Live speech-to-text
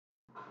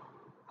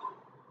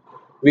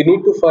We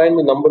need to find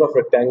the number of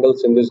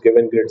rectangles in this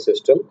given grid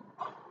system.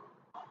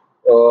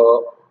 Uh,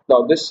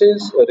 Now this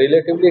is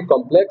relatively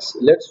complex.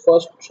 Let's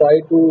first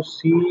try to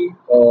see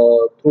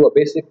through a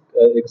basic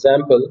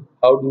example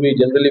how do we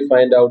generally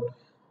find out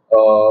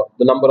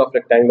the number of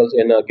rectangles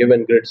in a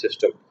given grid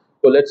system.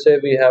 So let's say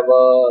we have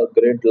a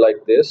grid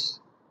like this.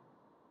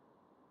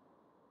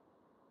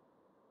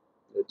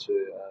 Let's say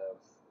I have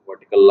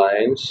vertical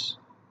lines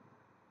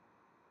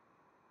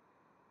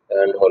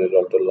and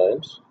horizontal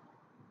lines.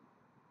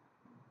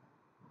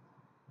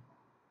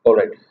 All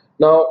right.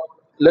 Now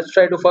let's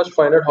try to first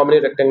find out how many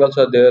rectangles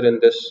are there in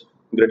this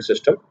grid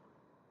system.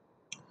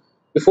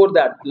 Before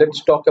that,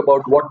 let's talk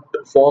about what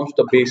forms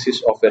the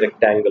basis of a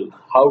rectangle.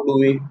 How do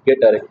we get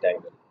a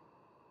rectangle?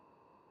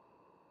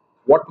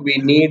 What we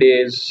need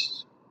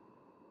is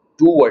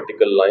two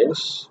vertical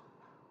lines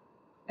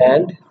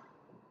and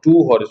two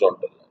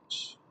horizontal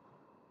lines.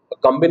 A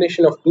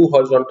combination of two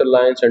horizontal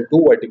lines and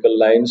two vertical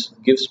lines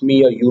gives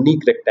me a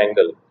unique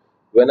rectangle.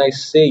 When I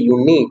say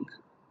unique,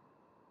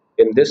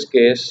 in this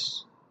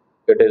case,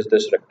 it is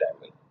this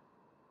rectangle.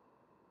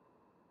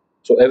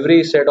 So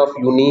every set of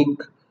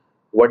unique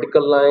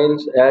vertical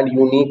lines and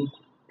unique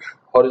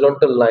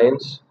horizontal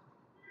lines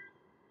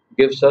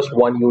gives us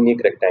one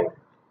unique rectangle.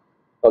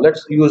 Now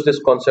let's use this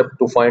concept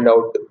to find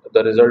out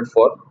the result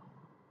for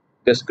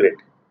this grid.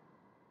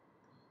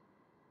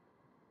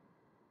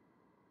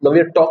 Now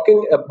we are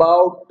talking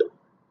about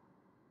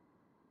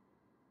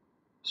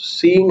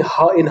seeing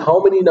how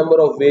many number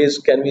of ways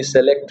can we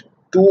select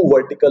two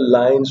vertical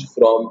lines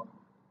from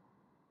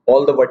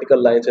all the vertical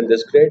lines in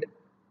this grid,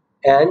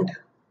 and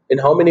in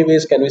how many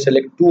ways can we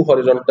select two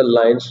horizontal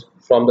lines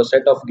from the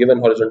set of given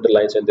horizontal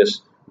lines in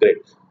this grid.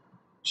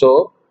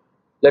 So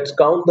let's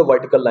count the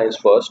vertical lines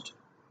first.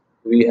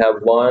 We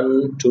have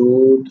 1,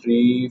 2,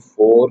 3,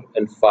 4,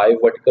 and 5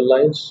 vertical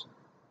lines.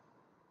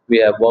 We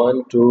have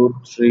 1, 2,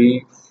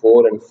 3,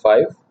 4, and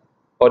 5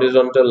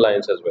 horizontal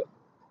lines as well.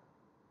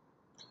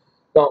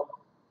 Now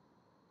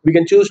we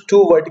can choose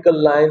two vertical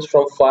lines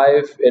from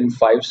 5 in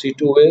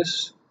 5C2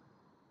 ways.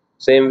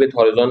 Same with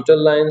horizontal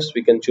lines,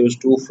 we can choose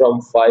two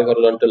from 5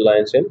 horizontal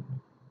lines in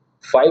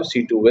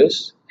 5C2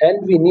 ways,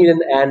 and we need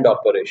an AND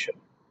operation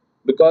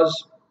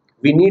because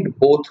we need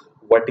both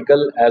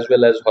vertical as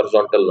well as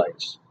horizontal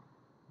lines.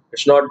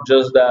 It's not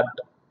just that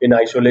in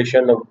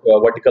isolation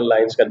vertical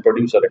lines can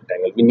produce a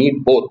rectangle. We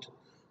need both.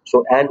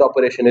 So AND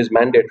operation is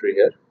mandatory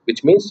here,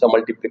 which means a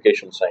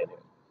multiplication sign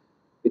here,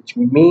 which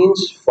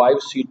means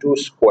 5C2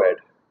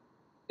 squared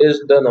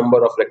is the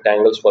number of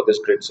rectangles for this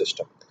grid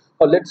system.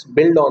 Now let's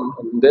build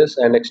on this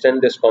and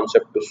extend this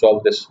concept to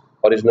solve this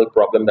original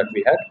problem that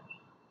we had.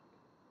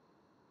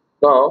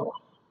 Now,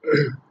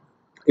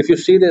 if you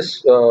see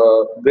this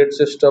grid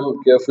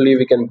system carefully,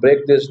 we can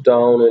break this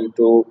down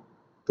into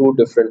two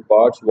different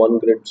parts. One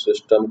grid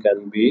system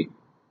can be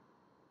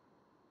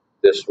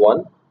this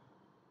one,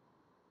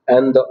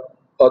 and the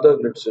other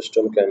grid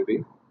system can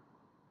be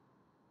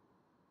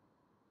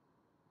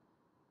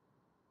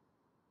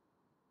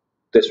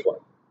this one.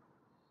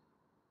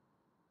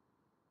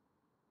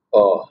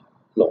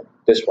 No,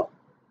 this one,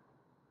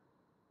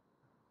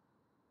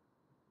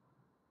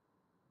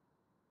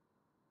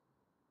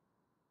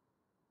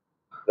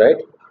 right?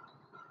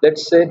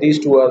 Let's say these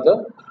two are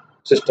the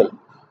system.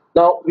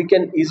 Now we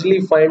can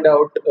easily find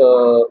out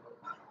the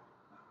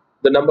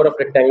number of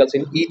rectangles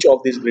in each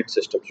of these grid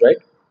systems, right?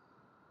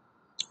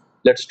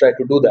 Let's try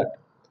to do that.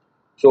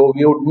 So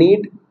we would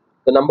need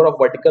the number of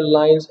vertical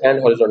lines and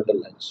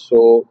horizontal lines.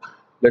 So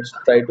let's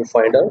try to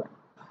find out.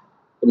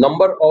 The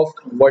number of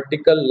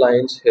vertical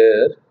lines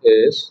here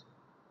is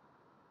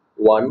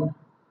 1,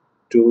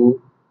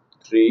 2,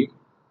 3,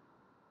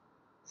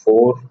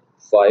 4,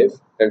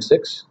 5, and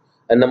 6.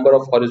 And number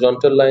of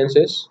horizontal lines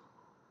is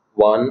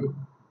 1,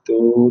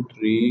 2,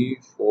 3,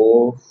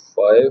 4,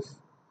 5,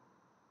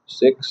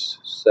 6,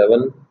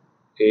 7,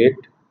 8,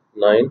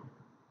 9,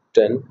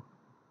 10,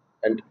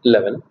 and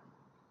 11.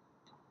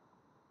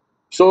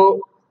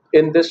 So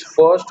in this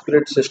first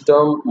grid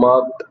system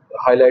marked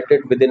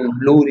highlighted within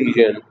blue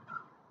region,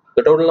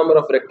 the total number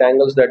of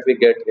rectangles that we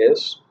get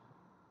is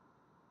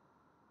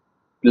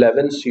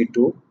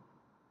 11C2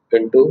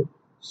 into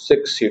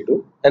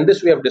 6C2, and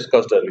this we have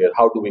discussed earlier.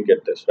 How do we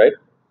get this, right?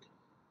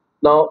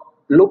 Now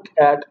look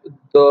at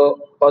the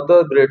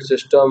other grid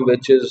system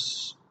which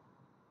is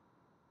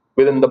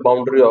within the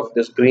boundary of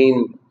this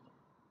green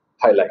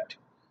highlight.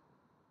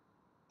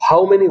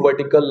 How many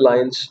vertical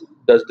lines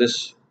does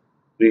this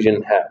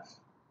region have?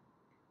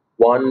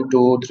 1,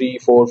 2, 3,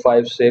 4,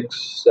 5,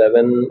 6,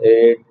 7,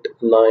 8,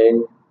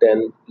 9,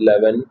 10,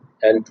 11,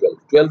 and 12.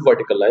 12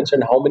 vertical lines.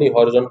 And how many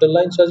horizontal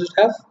lines does it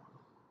have?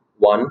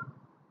 1,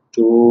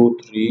 2,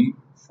 3,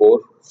 4,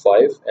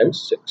 5, and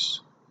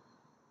 6.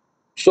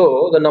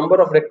 So the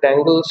number of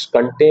rectangles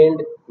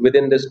contained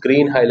within this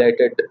green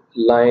highlighted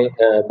line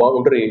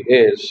boundary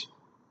is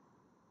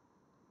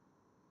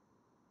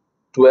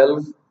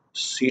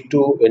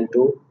 12C2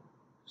 into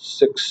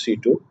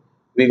 6C2.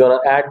 We're gonna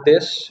add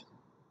this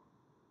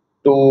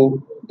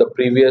to the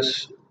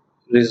previous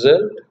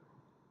result,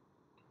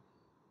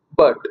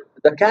 but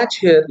The catch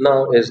here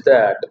now is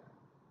that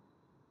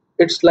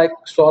it's like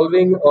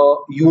solving a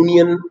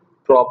union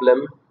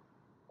problem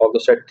of the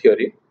set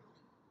theory,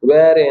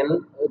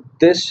 wherein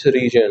this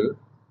region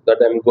that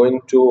I'm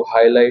going to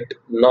highlight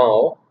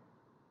now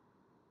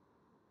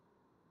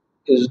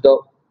is the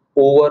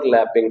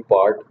overlapping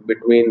part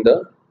between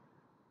the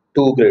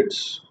two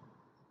grids,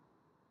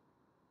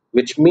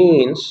 which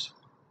means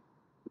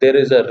there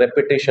is a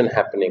repetition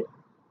happening.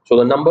 So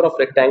the number of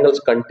rectangles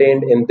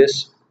contained in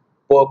this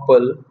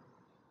purple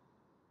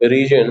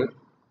region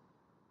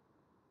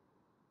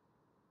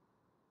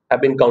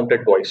have been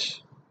counted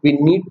twice. We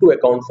need to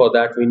account for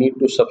that. We need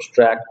to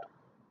subtract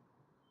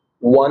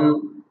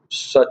one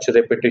such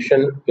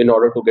repetition in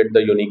order to get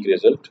the unique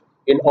result,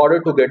 in order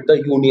to get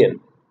the union.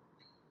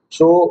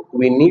 So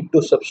we need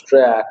to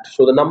subtract.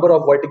 So the number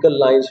of vertical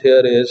lines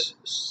here is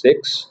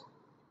 6.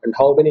 And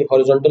how many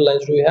horizontal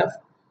lines do we have?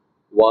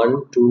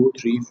 1, 2,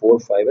 3, 4,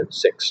 5, and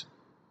 6.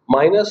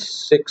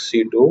 Minus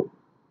 6C2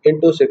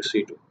 into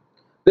 6C2.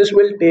 This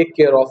will take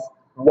care of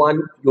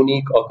one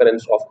unique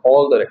occurrence of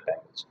all the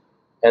rectangles.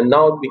 And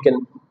now we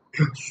can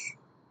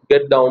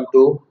get down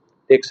to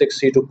take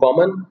 6C2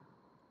 common.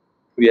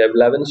 We have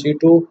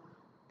 11C2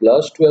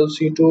 plus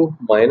 12C2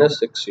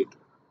 minus 6C2.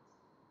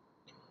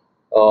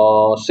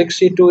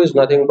 6C2 is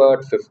nothing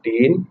but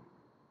 15.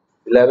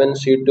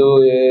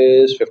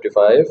 11C2 is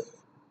 55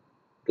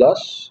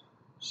 plus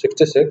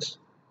 66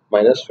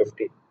 minus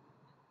 50.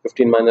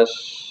 15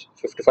 minus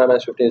 55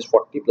 minus 15 is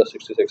 40 plus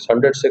 66.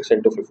 106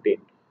 into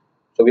 15.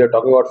 So we are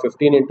talking about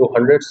 15 into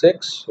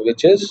 106,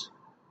 which is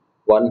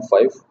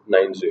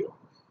 1590.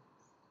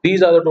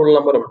 These are the total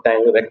number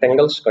of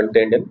rectangles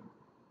contained in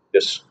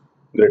this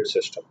grid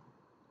system.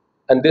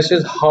 And this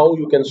is how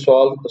you can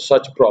solve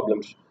such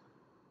problems.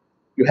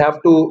 You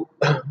have to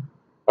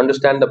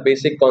understand the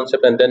basic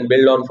concept and then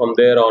build on from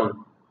there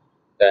on.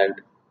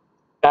 And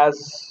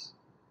as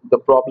the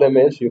problem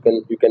is, you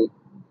can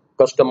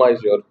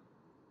customize your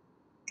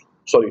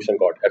solution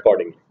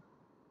accordingly.